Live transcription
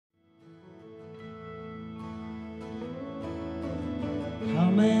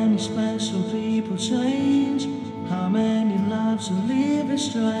many special people change? How many lives are living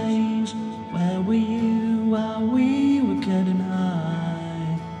strange? Where were you while we were getting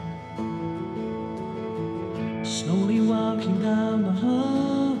high? Slowly walking down the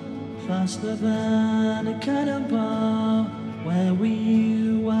hall, faster than a cannonball. Where were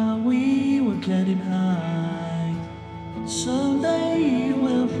you while we were getting high? Someday you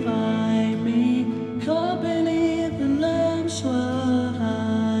will find me caught beneath the lamps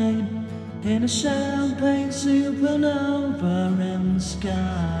wide in a champagne supernova in the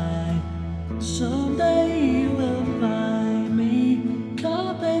sky. Someday you will find me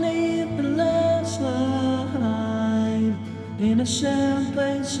caught beneath the lamps wide in a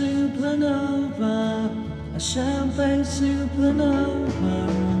champagne supernova, a champagne supernova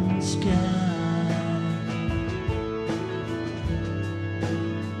in the sky.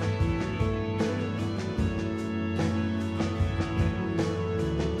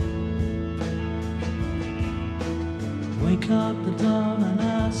 Wake up the dawn and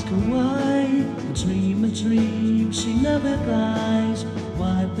ask her why. A dream, she never dies.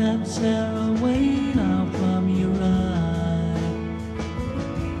 Wipe that tear away now from your eye.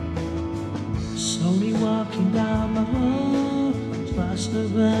 Slowly walking down the hall, faster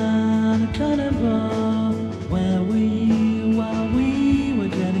than a cannonball. Where were you while we were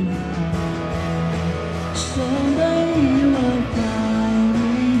getting high? Someday you will find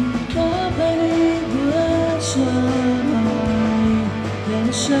me caught beneath the lamps in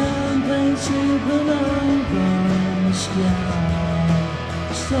a champagne supernova in the sky.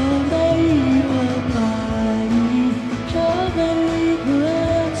 Someday you will find me caught beneath the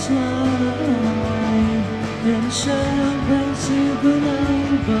lamps in a champagne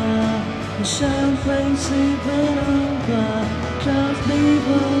supernova, a champagne supernova. 'Cause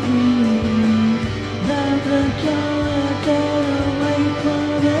people believe that the color get away from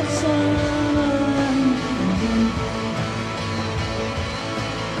the sun.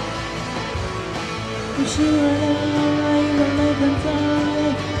 You and I will live and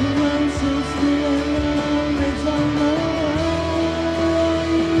die. The Oasis, the alone is on the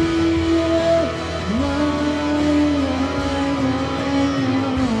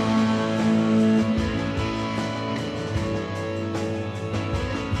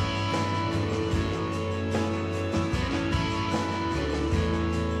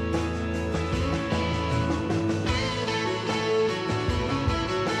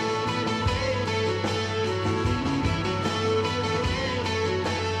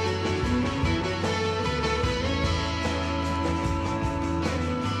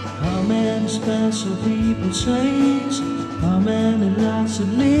How many special people change? How many lives are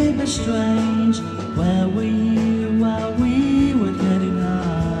living strange? Where were you while we were getting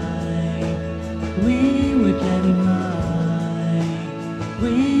high? We were getting high.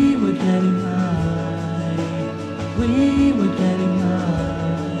 We were getting high. We were getting high.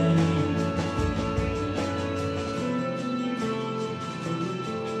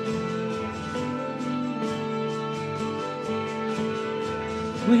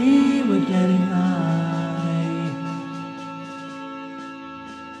 We were getting high.